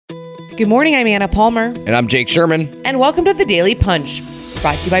Good morning, I'm Anna Palmer. And I'm Jake Sherman. And welcome to the Daily Punch,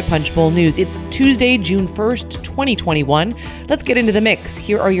 brought to you by Punchbowl News. It's Tuesday, June 1st, 2021. Let's get into the mix.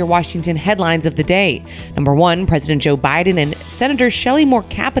 Here are your Washington headlines of the day. Number 1, President Joe Biden and Senator Shelley Moore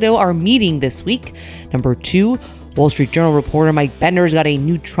Capito are meeting this week. Number 2, Wall Street Journal reporter Mike Bender's got a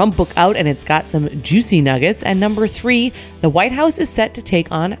new Trump book out, and it's got some juicy nuggets. And number 3, the White House is set to take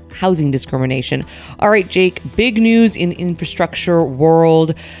on housing discrimination. All right, Jake, big news in infrastructure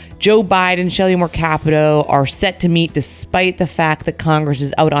world. Joe Biden, Shelley Moore Capito are set to meet despite the fact that Congress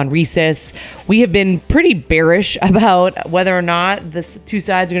is out on recess. We have been pretty bearish about whether or not the two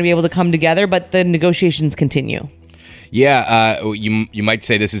sides are going to be able to come together, but the negotiations continue. Yeah, you might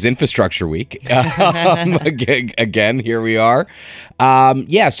say this is infrastructure week. Again, here we are.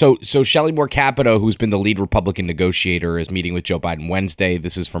 So Shelley Moore Capito, who's been the lead Republican negotiator, is meeting with Joe Biden Wednesday.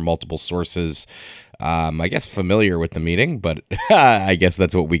 This is from multiple sources. I guess familiar with the meeting, but I guess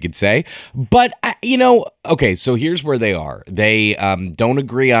that's what we could say. But, okay, so here's where they are. They don't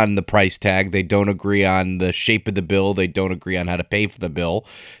agree on the price tag. They don't agree on the shape of the bill. They don't agree on how to pay for the bill.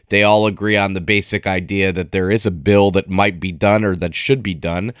 They all agree on the basic idea that there is a bill that might be done or that should be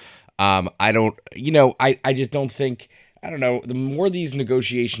done. I just don't think... I don't know, the more these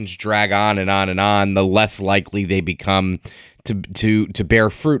negotiations drag on and on and on, the less likely they become to bear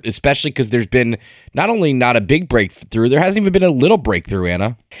fruit, especially because there's been not only not a big breakthrough, there hasn't even been a little breakthrough,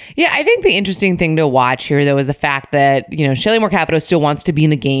 Anna. Yeah, I think the interesting thing to watch here, though, is the fact that, Shelley Moore Capito still wants to be in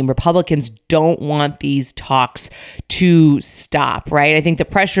the game. Republicans don't want these talks to stop, right? I think the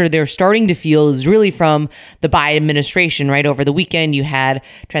pressure they're starting to feel is really from the Biden administration, right? Over the weekend, you had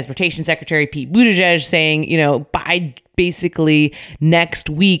Transportation Secretary Pete Buttigieg saying, basically next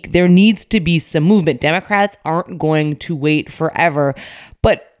week, there needs to be some movement. Democrats aren't going to wait forever.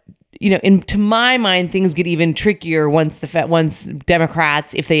 But to my mind, things get even trickier once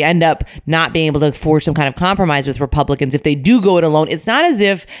Democrats, if they end up not being able to forge some kind of compromise with Republicans, if they do go it alone, it's not as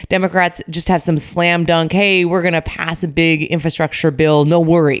if Democrats just have some slam dunk, hey, we're going to pass a big infrastructure bill, no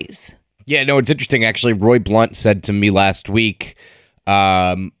worries. Yeah, no, it's interesting. Actually, Roy Blunt said to me last week,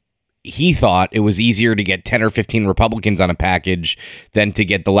 he thought it was easier to get 10 or 15 Republicans on a package than to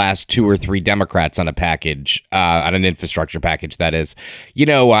get the last 2 or 3 Democrats on a package, on an infrastructure package, that is.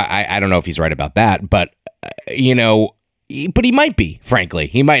 I don't know if he's right about that, but he might be, frankly.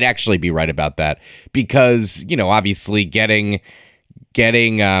 He might actually be right about that because, obviously getting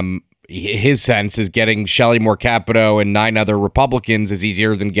his sense is getting Shelley Moore Capito and 9 other Republicans is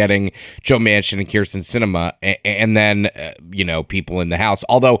easier than getting Joe Manchin and Kyrsten Sinema and then, people in the House.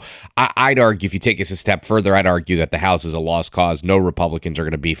 Although I'd argue, if you take us a step further, I'd argue that the House is a lost cause. No Republicans are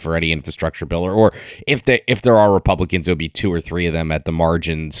going to be for any infrastructure bill, or if there are Republicans, it'll be 2 or 3 of them at the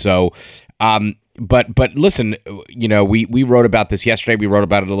margin. So, But listen, we wrote about this yesterday. We wrote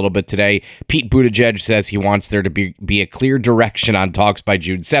about it a little bit today. Pete Buttigieg says he wants there to be a clear direction on talks by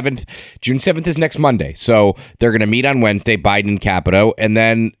June 7th. June 7th is next Monday. So they're going to meet on Wednesday, Biden and Capito, and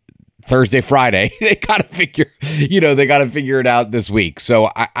then Thursday, Friday, they got to figure it out this week.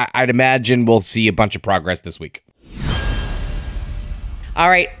 So I'd imagine we'll see a bunch of progress this week. All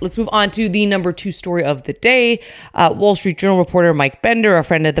right, let's move on to the number 2 story of the day. Wall Street Journal reporter Mike Bender, a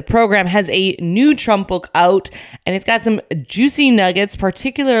friend of the program, has a new Trump book out, and it's got some juicy nuggets,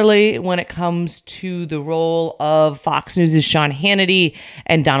 particularly when it comes to the role of Fox News' Sean Hannity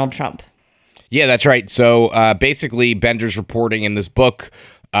and Donald Trump. Yeah, that's right. So basically, Bender's reporting in this book,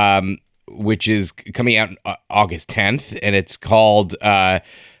 which is coming out August 10th, and it's called...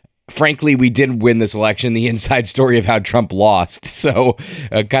 Frankly, we did win this election, the inside story of how Trump lost. So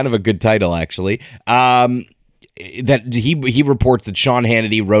kind of a good title, actually. That he reports that Sean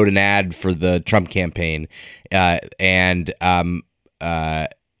Hannity wrote an ad for the Trump campaign. And that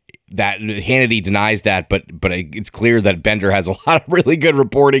Hannity denies that. But it's clear that Bender has a lot of really good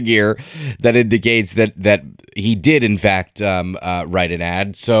reporting here that indicates that he did, in fact, write an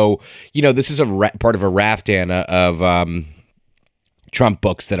ad. So, this is part of a raft, Anna, of... Trump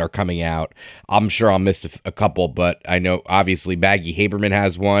books that are coming out. I'm sure I'll miss a couple, but I know obviously Maggie Haberman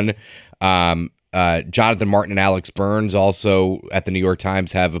has one. Jonathan Martin and Alex Burns also at the New York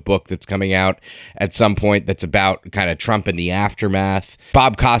Times have a book that's coming out at some point that's about kind of Trump and the aftermath.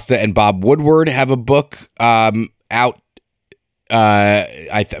 Bob Costa and Bob Woodward have a book out.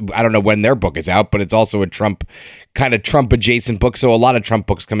 I don't know when their book is out, but it's also a Trump adjacent book. So a lot of Trump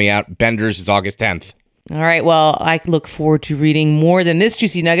books coming out. Bender's is August 10th. All right. Well, I look forward to reading more than this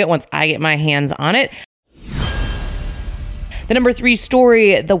juicy nugget once I get my hands on it. The number 3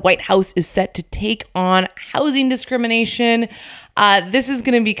 story, the White House is set to take on housing discrimination. This is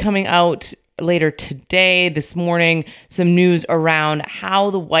going to be coming out later today, this morning, some news around how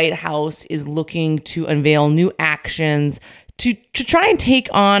the White House is looking to unveil new actions to try and take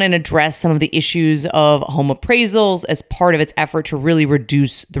on and address some of the issues of home appraisals as part of its effort to really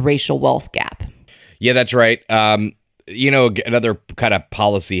reduce the racial wealth gap. Yeah, that's right. Another kind of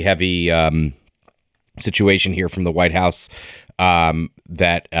policy-heavy situation here from the White House. And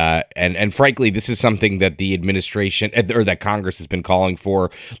frankly, this is something that the administration or that Congress has been calling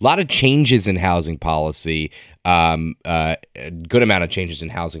for. A lot of changes in housing policy, a good amount of changes in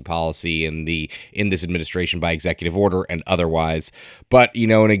housing policy in this administration by executive order and otherwise. But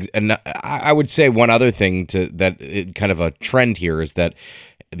and I would say one other thing kind of a trend here is that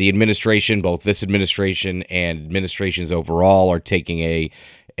the administration, both this administration and administrations overall, are taking a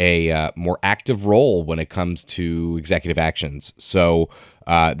more active role when it comes to executive actions. So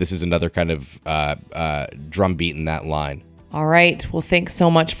this is another kind of drumbeat in that line. All right. Well, thanks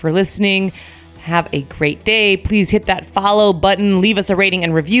so much for listening. Have a great day. Please hit that follow button. Leave us a rating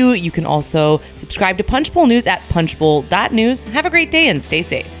and review. You can also subscribe to Punchbowl News at punchbowl.news. Have a great day and stay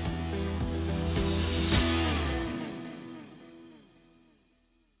safe.